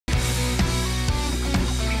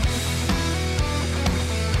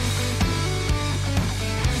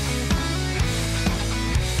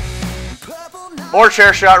More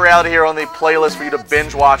Chair Shot reality here on the playlist for you to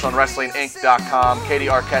binge watch on WrestlingInc.com. Katie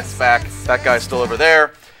Arquette's back. That guy's still over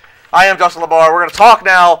there. I am Justin LeBar. We're going to talk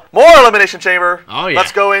now more Elimination Chamber. Oh, yeah.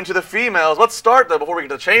 Let's go into the females. Let's start, though, before we get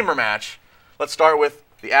to the Chamber match. Let's start with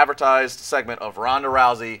the advertised segment of Ronda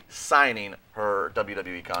Rousey signing her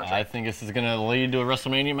WWE contract. I think this is going to lead to a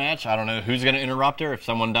WrestleMania match. I don't know who's going to interrupt her. If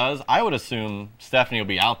someone does, I would assume Stephanie will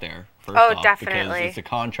be out there first off, definitely. because it's a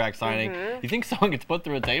contract signing. You think someone gets put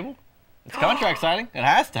through a table? It's contract signing. It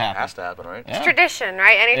has to happen. It has to happen, right? Yeah. It's tradition,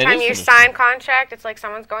 right? Anytime you sign contract, it's like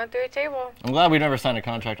someone's going through a table. I'm glad we never signed a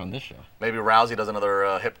contract on this show. Maybe Rousey does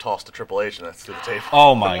another hip toss to Triple H and that's through the table.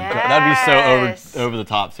 Oh my God, that'd be so over the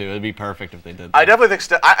top too. It'd be perfect if they did that. I definitely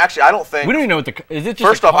think. Actually, I don't think. We don't even know what the. Is it just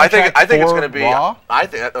first a off, I think it's for going to be. Raw? I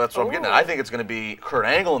think that's what I'm getting at. I think it's going to be Kurt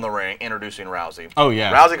Angle in the ring introducing Rousey. Oh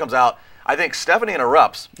yeah. Rousey comes out. I think Stephanie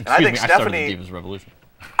interrupts, and I think Stephanie. I started the Divas Revolution.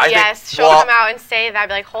 She'll come out and say that.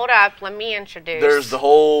 Be like, hold up, let me introduce. There's the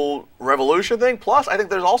whole Revolution thing. Plus, I think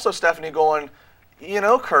there's also Stephanie going, you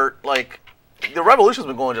know, Kurt, like, the Revolution's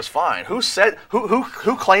been going just fine. Who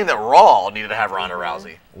claimed that Raw needed to have Ronda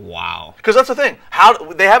Rousey? Wow. Because that's the thing.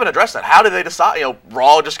 They haven't addressed that. How did they decide? You know,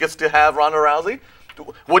 Raw just gets to have Ronda Rousey.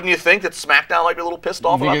 Wouldn't you think that SmackDown might be a little pissed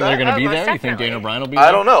off about that? They're going to be there? Definitely. You think Daniel Bryan will be there?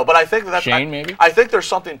 I don't know, but I think that's Shane, maybe? I think there's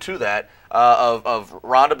something to that of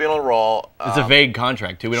Ronda being on Raw. It's a vague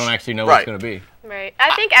contract, too. We don't actually know what it's going to be. Right.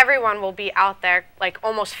 I think everyone will be out there, like,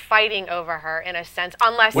 almost fighting over her in a sense,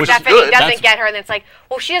 unless Which Stephanie doesn't get her, and it's like,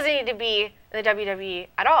 well, she doesn't need to be in the WWE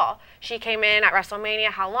at all. She came in at WrestleMania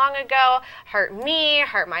how long ago, hurt me,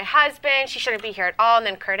 hurt my husband, she shouldn't be here at all, and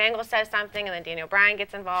then Kurt Angle says something, and then Daniel Bryan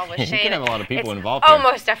gets involved with Shane. You can have a lot of people involved here. here.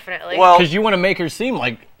 Oh, most definitely. Well, because you want to make her seem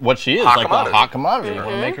like what she is, like a hot commodity. You want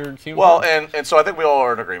to make her seem well, and so I think we all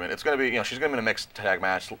are in agreement. It's going to be, you know, she's going to be in a mixed tag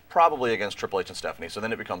match, probably against Triple H and Stephanie, so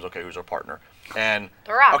then it becomes, okay, who's her partner? And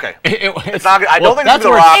The Rock. Okay. It's not. I don't think it's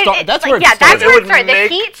The Rock. That's where it started. The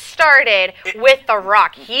heat started with The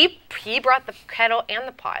Rock. He brought the kettle and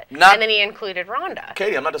the pot, and then he included Ronda.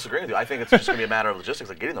 Katie, I'm not disagreeing with you. I think it's just going to be a matter of logistics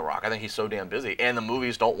of getting The Rock. I think he's so damn busy, and the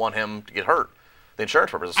movies don't want him to get hurt. The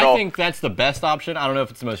insurance purposes. So I think that's the best option. I don't know if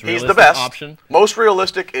it's the most realistic option. Most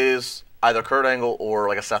realistic is either Kurt Angle or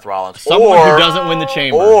like a Seth Rollins, someone who doesn't win the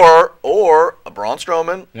Chamber, or a Braun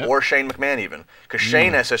Strowman, or Shane McMahon even, because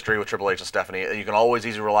Shane has history with Triple H and Stephanie, and you can always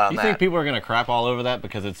easily rely on that. You think people are going to crap all over that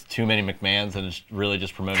because it's too many McMahons and it's really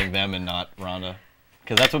just promoting them and not Ronda?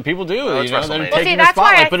 Because that's what people do. You know, they're taking the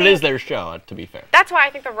spotlight, but it is their show, to be fair. That's why I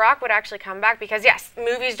think The Rock would actually come back because, yes,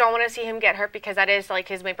 movies don't want to see him get hurt because that is like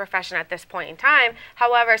his main profession at this point in time.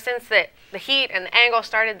 However, since the heat and the angle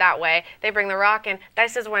started that way, they bring The Rock in.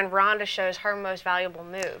 This is when Ronda shows her most valuable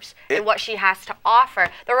moves and what she has to offer.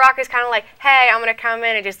 The Rock is kind of like, hey, I'm going to come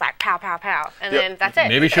in and just like pow, pow, pow. And then that's it.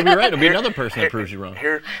 Maybe she'll be right. It'll be another person that proves you wrong.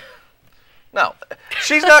 No,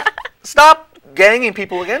 she's not. Stop ganging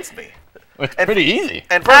people against me. It's pretty easy.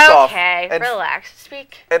 And first off, relax,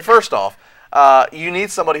 speak. And first off, you need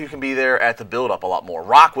somebody who can be there at the build-up a lot more.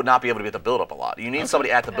 Rock would not be able to be at the build-up a lot. You need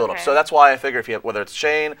somebody at the build-up. So that's why I figure if you have, whether it's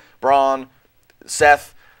Shane, Braun,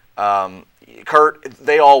 Seth, Kurt,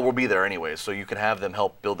 they all will be there anyways. So you can have them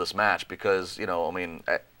help build this match because, you know, I mean,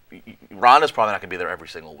 Ronda's probably not going to be there every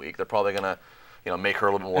single week. They're probably going to, you know, make her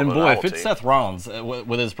a little more. And boy, if it's Seth Rollins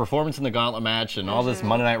with his performance in the Gauntlet match and all this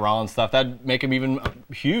Monday Night Rollins stuff, that'd make him even a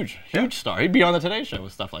huge star. He'd be on the Today Show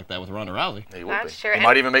with stuff like that with Ronda Rousey. He would be. True. He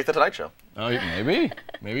might even make the Tonight Show. Oh, maybe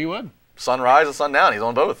he would. Sunrise and sundown. He's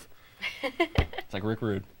on both. It's like Rick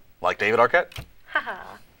Rude. Like David Arquette.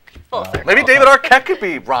 Full circle. Maybe David Arquette could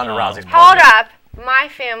be Ronda Rousey's partner. Hold up, my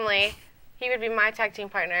family. He would be my tag team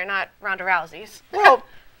partner, not Ronda Rousey's. Well.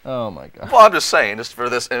 Oh my God. Well, I'm just saying, just for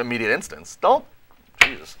this immediate instance. Don't.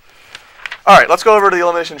 Jesus. All right, let's go over to the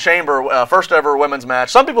Elimination Chamber. First ever women's match.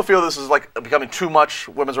 Some people feel this is like becoming too much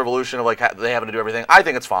women's revolution of like they having to do everything. I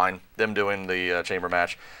think it's fine, them doing the chamber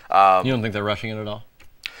match. You don't think they're rushing it at all?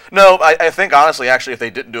 No, I think honestly, actually, if they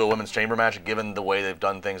didn't do a women's chamber match, given the way they've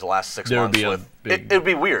done things the last 6 months, it would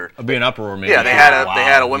be weird. It'd be an uproar, maybe. Yeah, they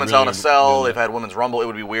had a women's Hell in a Cell. They've had women's Rumble. It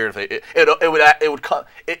would be weird if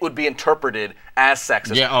it would be interpreted as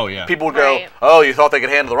sexist. Yeah, oh yeah. People would go, oh, you thought they could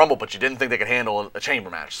handle the Rumble, but you didn't think they could handle a chamber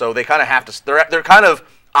match. So they kind of have to. They're kind of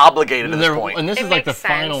obligated at this point. And this is like the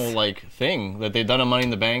final thing that they've done on Money in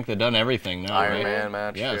the Bank. They've done everything now. Iron Man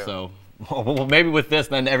match. Yeah, so. Well, maybe with this,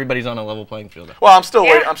 then everybody's on a level playing field. Well, I'm still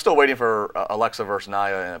waiting. I'm still waiting for Alexa versus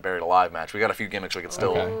Nia in a Buried Alive match. We got a few gimmicks we can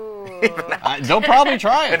still. They'll probably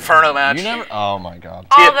try it. Inferno match. You never. Oh my God.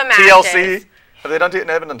 All the matches. TLC. Have they done?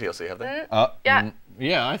 They haven't done TLC, have they? Yeah.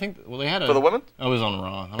 Yeah, I think. Well, they had a. For the women? Oh, it was on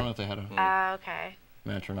Raw. I don't know if they had a. Okay.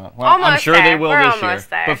 Match or not. Well, I'm sure they will We're this year.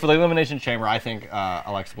 there. But for the Elimination Chamber, I think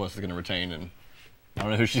Alexa Bliss is going to retain and I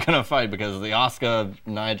don't know who she's going to fight because the Asuka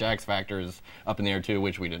Nia Jax factor is up in the air too,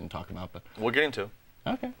 which we didn't talk about. But we're getting to.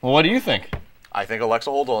 Okay. Well, what do you think? I think Alexa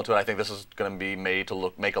holds on to it. I think this is going to be made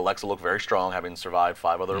to make Alexa look very strong, having survived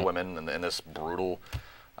 5 other women in this brutal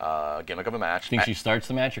gimmick of a match. Think she starts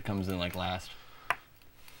the match or comes in like last?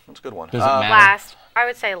 That's a good one. Does it matter? Last. I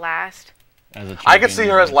would say last. I could see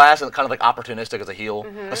her as last and kind of like opportunistic as a heel,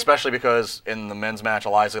 especially because in the men's match,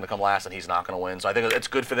 Elias's going to come last and he's not going to win. So I think it's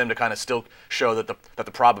good for them to kind of still show that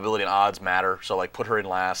the probability and odds matter. So like put her in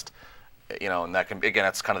last, you know, and that can again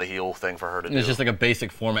that's kind of the heel thing for her to do. It's just like a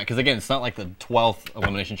basic format because again, it's not like the 12th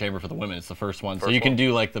Elimination Chamber for the women; it's the first one. So you can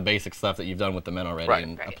do like the basic stuff that you've done with the men already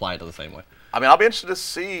and apply it to the same way. I mean, I'll be interested to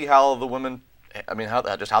see how the women. I mean, how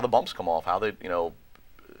the bumps come off, how they, you know,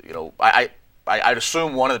 I'd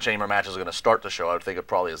assume one of the chamber matches is going to start the show. I would think it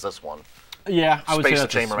probably is this one. Yeah, I would say Space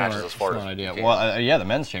that's the chamber matches as far as idea. Well, yeah, the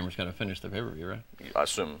men's chamber's going to finish the pay-per-view, right? I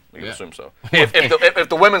assume. You assume so. if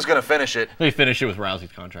the women's going to finish it, they finish it with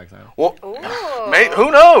Rousey's contract now. Well, who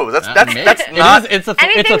knows? That's not. It's a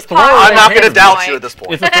throwaway. I'm not going to doubt you at this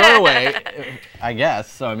point. It's a throwaway, I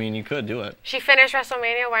guess. So I mean, you could do it. She finished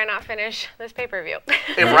WrestleMania. Why not finish this pay-per-view?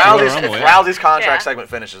 If Rousey's contract segment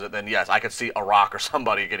finishes it, then yes, I could see a Rock or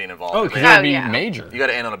somebody getting involved. Oh, because that'd be major. You got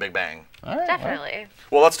to end on a big bang. All right, definitely.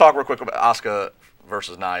 Well, let's talk real quick about Asuka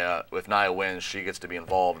versus Nia. If Nia wins, she gets to be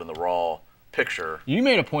involved in the Raw picture. You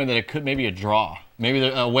made a point that it could maybe a draw. Maybe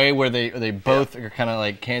a way where they both are kind of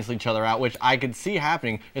like cancel each other out, which I could see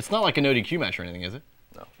happening. It's not like a no DQ match or anything, is it?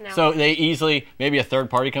 No. So they easily, maybe a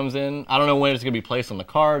third party comes in. I don't know when it's going to be placed on the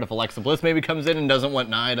card. If Alexa Bliss maybe comes in and doesn't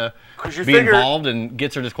want Nia to be involved and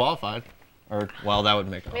gets her disqualified. Or, well, that would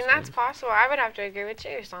make it. I mean, that's possible. I would have to agree with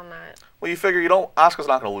Juice on that. Well, you figure Asuka's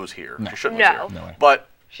not going to lose here. She shouldn't lose here. No. But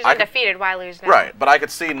she's undefeated. Why lose now? Right, but I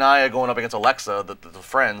could see Nia going up against Alexa, the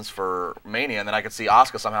friends, for Mania, and then I could see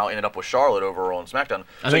Asuka somehow ended up with Charlotte over on SmackDown.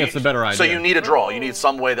 I think it's the better idea. So you need a draw. You need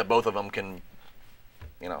some way that both of them can,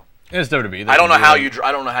 you know. It's WWE. I don't know how you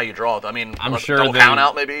draw it. I mean, I'm sure double count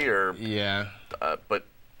out maybe, or yeah. But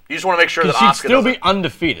you just want to make sure that she'd Asuka still be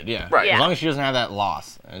undefeated. Yeah, right. As long as she doesn't have that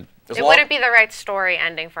loss. It wouldn't be the right story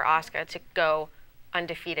ending for Asuka to go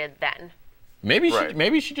undefeated then. Maybe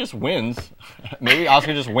she just wins. Maybe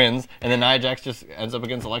Asuka just wins, and then Nia Jax just ends up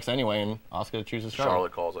against Alexa anyway, and Asuka chooses Charlotte.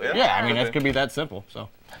 Charlotte calls it. Yeah, I mean that could be that simple. So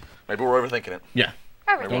maybe we're overthinking it. Yeah.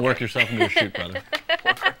 Don't work yourself into a shoot, brother.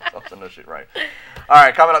 Into a shoot, right. All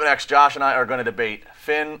right, coming up next, Josh and I are going to debate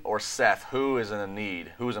Finn or Seth. Who is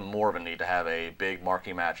in more of a need to have a big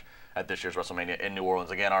marquee match at this year's WrestleMania in New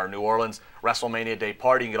Orleans. Again, our New Orleans WrestleMania Day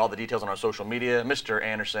party. You can get all the details on our social media. Mr.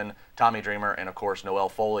 Anderson, Tommy Dreamer, and of course Noelle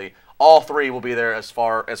Foley. All three will be there as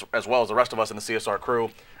well as the rest of us in the CSR crew.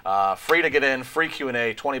 Free to get in, free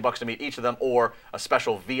Q&A, $20 to meet each of them, or a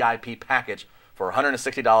special VIP package for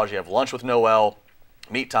 $160. You have lunch with Noelle,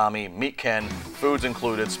 meet Tommy, meet Ken, food's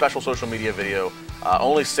included, special social media video.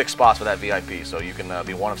 Only 6 spots for that VIP, so you can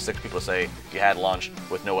be one of 6 people to say you had lunch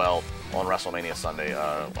with Noelle on WrestleMania Sunday.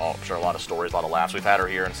 I'm sure a lot of stories, a lot of laughs. We've had her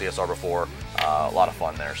here in CSR before. A lot of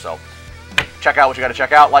fun there. So check out what you got to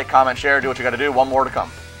check out. Like, comment, share, do what you got to do. One more to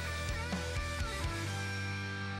come.